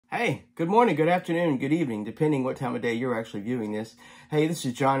Hey, good morning, good afternoon, good evening, depending what time of day you're actually viewing this. Hey, this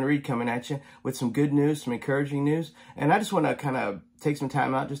is John Reed coming at you with some good news, some encouraging news. And I just want to kind of take some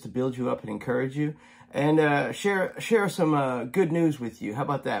time out just to build you up and encourage you and share some good news with you. How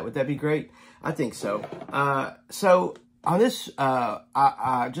about that? Would that be great? I think so. So on this, just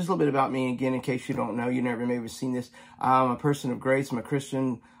a little bit about me again, in case you don't know, you never maybe seen this. I'm a person of grace. I'm a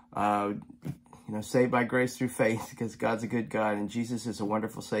Christian, saved by grace through faith, because God's a good God and Jesus is a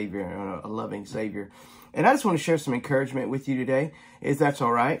wonderful Savior and a loving Savior. And I just want to share some encouragement with you today, if that's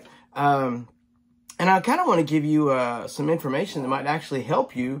all right. And I kind of want to give you some information that might actually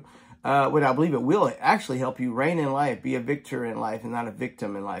help you, what I believe it will actually help you reign in life, be a victor in life and not a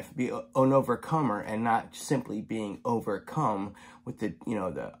victim in life, be an overcomer and not simply being overcome with the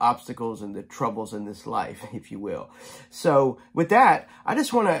obstacles and the troubles in this life, if you will. So with that, I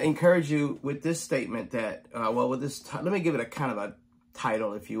just want to encourage you with this statement that, let me give it a kind of a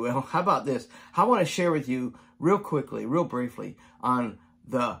title, if you will. How about this? I want to share with you real quickly, real briefly, on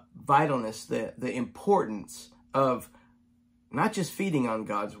the vitalness, the importance of not just feeding on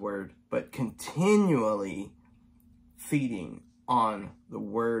God's word, but continually feeding on the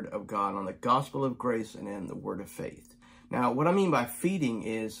word of God, on the gospel of grace and in the word of faith. Now, what I mean by feeding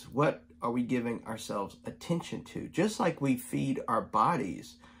is, what are we giving ourselves attention to? Just like we feed our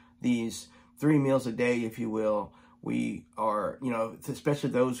bodies these 3 meals a day, if you will, we are,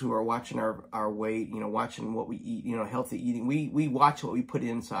 especially those who are watching our weight, watching what we eat, healthy eating. We watch what we put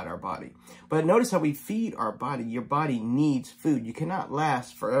inside our body. But notice how we feed our body. Your body needs food. You cannot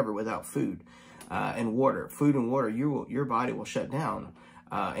last forever without food and water. Food and water, your body will shut down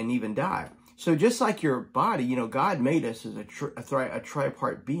and even die. So just like your body, God made us as a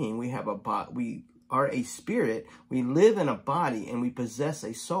tripart being. We have we are a spirit, we live in a body, and we possess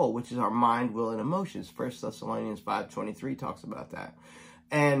a soul, which is our mind, will, and emotions. 1 Thessalonians 5:23 talks about that.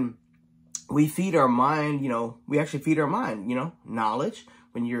 And we feed our mind, we actually feed our mind, knowledge.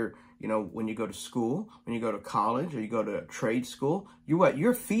 When when you go to school, when you go to college, or you go to a trade school,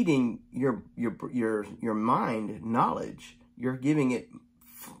 you're feeding your mind knowledge. You're giving it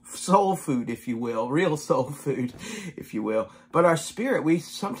soul food, if you will, real soul food, if you will. But our spirit, we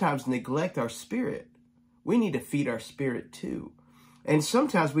sometimes neglect our spirit. We need to feed our spirit too. And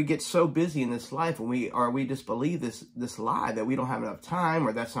sometimes we get so busy in this life, and we just believe this lie that we don't have enough time,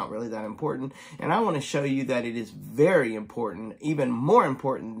 or that's not really that important. And I want to show you that it is very important, even more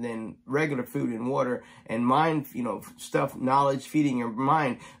important than regular food and water and mind, stuff, knowledge, feeding your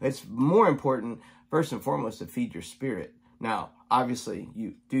mind. It's more important, first and foremost, to feed your spirit. Now, obviously,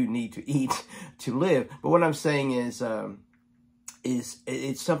 you do need to eat to live, but what I'm saying is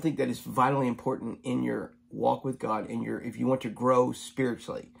it's something that is vitally important in your walk with God, if you want to grow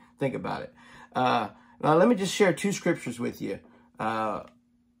spiritually. Think about it. Now, let me just share 2 scriptures with you.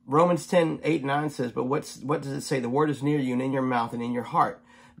 Romans 10:8-9 says, "But what does it say? The word is near you and in your mouth and in your heart.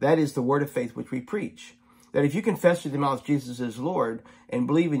 That is the word of faith which we preach. That if you confess with your mouth Jesus is Lord and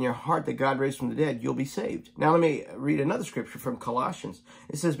believe in your heart that God raised from the dead, you'll be saved." Now, let me read another scripture from Colossians.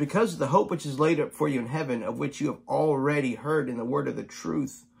 It says, "Because of the hope which is laid up for you in heaven, of which you have already heard in the word of the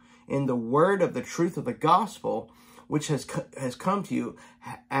truth, of the gospel, which has come to you,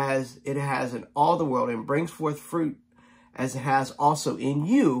 as it has in all the world, and brings forth fruit as it has also in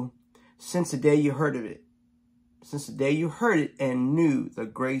you, since the day you heard of it. Since the day you heard it and knew the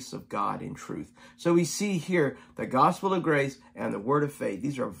grace of God in truth." So we see here the gospel of grace and the word of faith.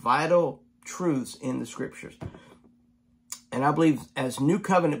 These are vital truths in the scriptures. And I believe as new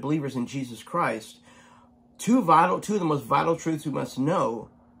covenant believers in Jesus Christ, two of the most vital truths we must know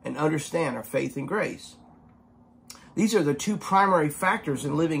and understand are faith and grace. These are the 2 primary factors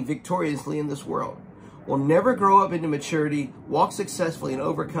in living victoriously in this world. We'll never grow up into maturity, walk successfully, and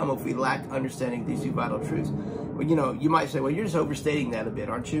overcome if we lack understanding these 2 vital truths. Well, you might say, well, you're just overstating that a bit,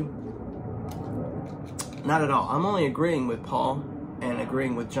 aren't you? Not at all. I'm only agreeing with Paul and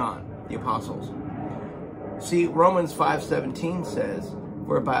agreeing with John, the apostles. See, Romans 5:17 says,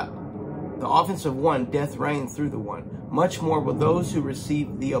 "For about the offense of one, death reigned through the one. Much more will those who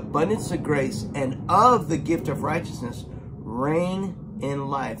receive the abundance of grace and of the gift of righteousness reign in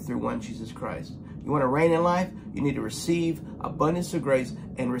life through one Jesus Christ." You want to reign in life? You need to receive abundance of grace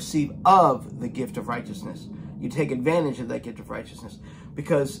and receive of the gift of righteousness. You take advantage of that gift of righteousness.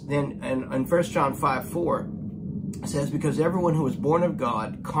 Because then in 1 John 5:4, it says, "Because everyone who is born of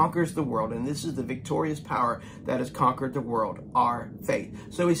God conquers the world, and this is the victorious power that has conquered the world, our faith."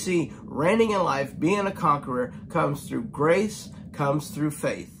 So we see reigning in life, being a conqueror, comes through grace, comes through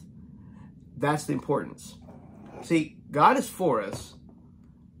faith. That's the importance. See, God is for us,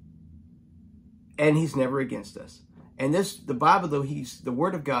 and he's never against us. And the Bible, though, the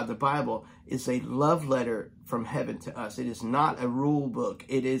Word of God, the Bible, is a love letter from heaven to us. It is not a rule book.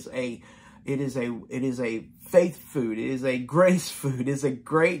 It is a faith food. It is a grace food. It is a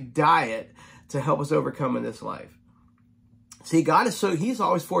great diet to help us overcome in this life. See, God is He's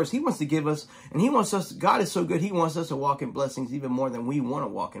always for us. He wants to give us, and God is so good, He wants us to walk in blessings even more than we want to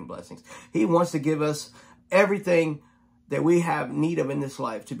walk in blessings. He wants to give us everything that we have need of in this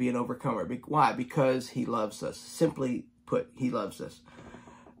life to be an overcomer. Why? Because He loves us. Simply put, He loves us.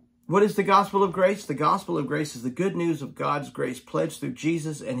 What is the gospel of grace? The gospel of grace is the good news of God's grace pledged through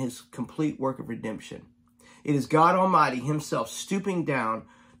Jesus and His complete work of redemption. It is God Almighty Himself stooping down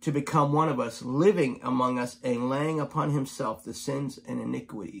to become one of us, living among us, and laying upon Himself the sins and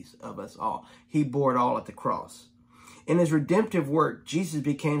iniquities of us all. He bore it all at the cross. In His redemptive work, Jesus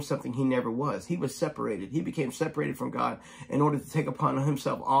became something He never was. He was separated. He became separated from God in order to take upon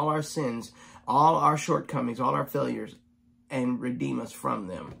Himself all our sins, all our shortcomings, all our failures, and redeem us from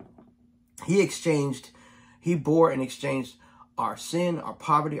them. He bore and exchanged our sin, our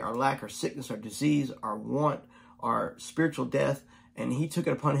poverty, our lack, our sickness, our disease, our want, our spiritual death, and He took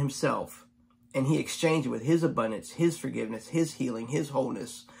it upon Himself, and He exchanged it with His abundance, His forgiveness, His healing, His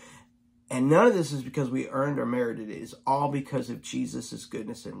wholeness. And none of this is because we earned or merited it. It's all because of Jesus'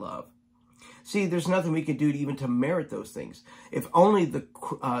 goodness and love. See, there's nothing we can do even to merit those things. If only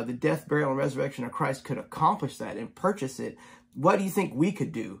the death, burial, and resurrection of Christ could accomplish that and purchase it, what do you think we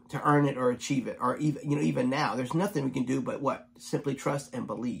could do to earn it or achieve it? Or even now, there's nothing we can do but what? Simply trust and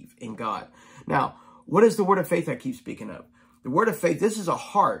believe in God. Now, what is the word of faith I keep speaking of? The word of faith, this is a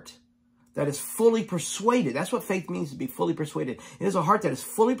heart that is fully persuaded. That's what faith means, to be fully persuaded. It is a heart that is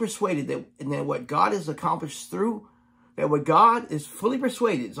fully persuaded that what God has accomplished is fully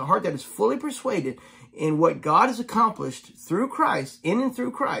persuaded. It's a heart that is fully persuaded in what God has accomplished through Christ, in and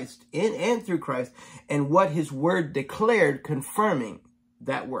through Christ, and what His word declared, confirming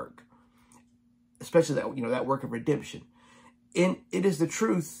that work, especially that work of redemption. And it is the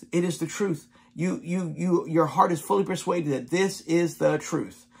truth. It is the truth. Your heart is fully persuaded that this is the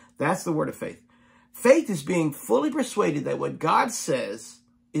truth. That's the word of faith. Faith is being fully persuaded that what God says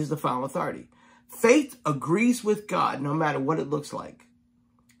is the final authority. Faith agrees with God no matter what it looks like.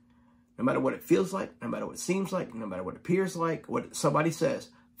 No matter what it feels like, no matter what it seems like, no matter what it appears like, what somebody says,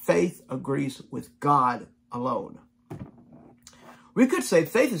 faith agrees with God alone. We could say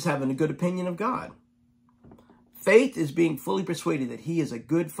faith is having a good opinion of God. Faith is being fully persuaded that He is a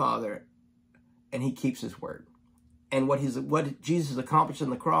good Father and He keeps His word. And what Jesus accomplished on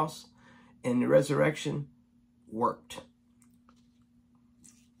the cross and the resurrection worked.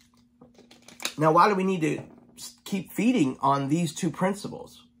 Now, why do we need to keep feeding on these two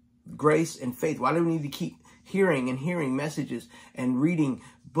principles, grace and faith? Why do we need to keep hearing messages and reading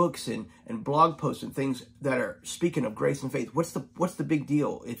books and blog posts and things that are speaking of grace and faith? What's the big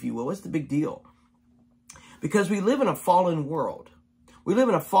deal, if you will? What's the big deal? Because we live in a fallen world. We live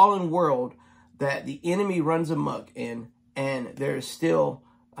in a fallen world that the enemy runs amok in, and there is still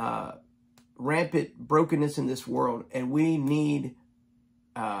rampant brokenness in this world, and we need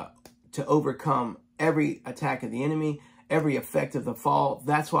to overcome every attack of the enemy, every effect of the fall.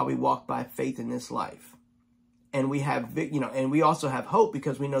 That's why we walk by faith in this life. And we have, and we also have hope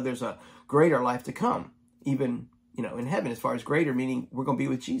because we know there's a greater life to come, even, in heaven, as far as greater, meaning we're going to be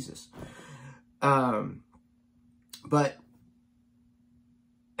with Jesus. But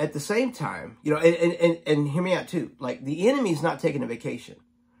at the same time, and hear me out too, like the enemy is not taking a vacation.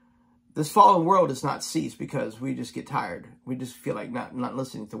 This fallen world does not cease because we just get tired. We just feel like not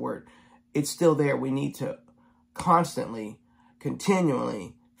listening to the word. It's still there. We need to constantly,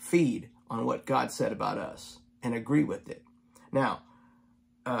 continually feed on what God said about us and agree with it. Now,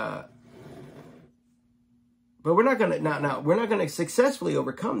 but we're not going to, we're not going to successfully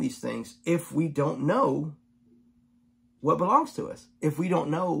overcome these things if we don't know what belongs to us, if we don't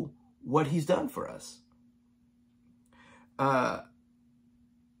know what He's done for us.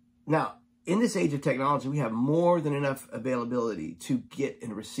 Now, in this age of technology, we have more than enough availability to get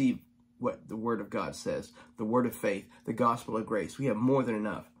and receive what the Word of God says, the Word of faith, the gospel of grace. We have more than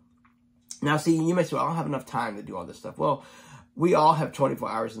enough. Now, see, you may say, well, I don't have enough time to do all this stuff. Well, we all have 24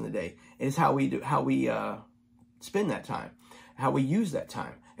 hours in the day. It's how we spend that time, how we use that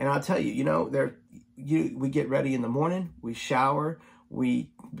time. And I'll tell you, we get ready in the morning, we shower,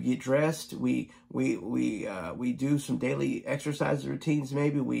 we get dressed, we do some daily exercise routines.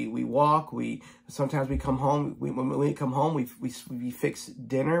 Maybe we walk. Sometimes we come home. When we come home, we fix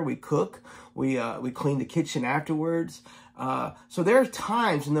dinner. We cook. We clean the kitchen afterwards. So there are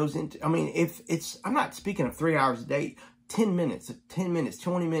times in those. I'm not speaking of 3 hours a day. 10 minutes,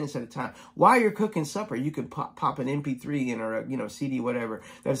 20 minutes at a time. While you're cooking supper, you could pop an MP3 in or a CD, whatever,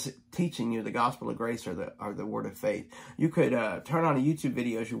 that's teaching you the gospel of grace or the word of faith. You could turn on a YouTube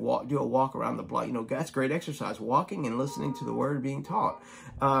video as you do a walk around the block. That's great exercise, walking and listening to the word being taught.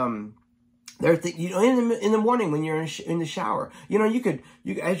 In the morning when you're in the shower,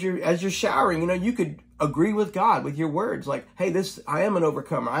 as you're showering, you could agree with God with your words. Like, hey, I am an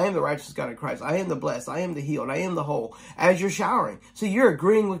overcomer. I am the righteous God in Christ. I am the blessed. I am the healed. I am the whole. As you're showering. So you're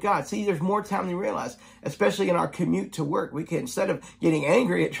agreeing with God. See, there's more time than you realize, especially in our commute to work. We can, instead of getting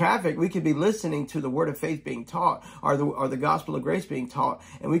angry at traffic, we could be listening to the word of faith being taught or the gospel of grace being taught,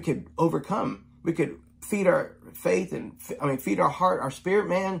 and we could overcome. We could feed our faith feed our heart, our spirit,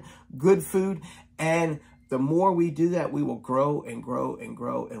 man, good food. And the more we do that, we will grow and grow and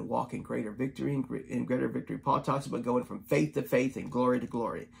grow and walk in greater victory and greater victory. Paul talks about going from faith to faith and glory to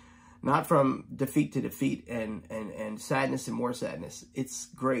glory, not from defeat to defeat and sadness and more sadness. It's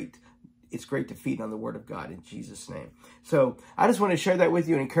great. It's great to feed on the word of God in Jesus' name. So I just want to share that with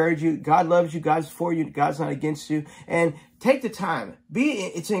you and encourage you. God loves you. God's for you. God's not against you. And take the time.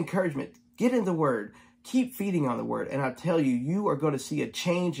 It's an encouragement. Get in the word. Keep feeding on the word. And I tell you, you are going to see a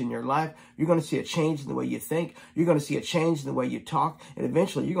change in your life. You're going to see a change in the way you think. You're going to see a change in the way you talk. And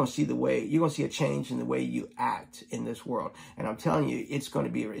eventually you're going to see a change in the way you act in this world. And I'm telling you,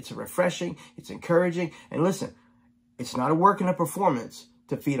 it's a refreshing, it's encouraging. And listen, it's not a work and a performance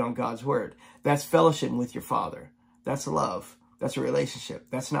to feed on God's word. That's fellowship with your Father. That's love. That's a relationship.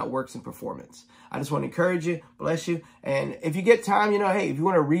 That's not works and performance. I just want to encourage you, bless you. And if you get time, hey, if you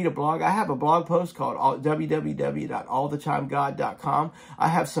want to read a blog, I have a blog post called www.allthetimegod.com. I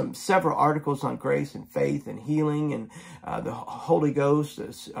have several articles on grace and faith and healing and the Holy Ghost,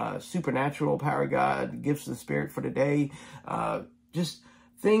 supernatural power of God, gifts of the Spirit for today. Just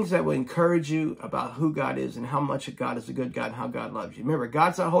things that will encourage you about who God is and how much God is a good God and how God loves you. Remember,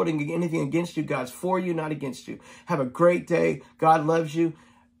 God's not holding anything against you. God's for you, not against you. Have a great day. God loves you,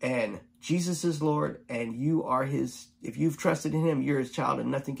 and Jesus is Lord, and you are his. If you've trusted in him, you're his child, and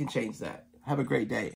nothing can change that. Have a great day.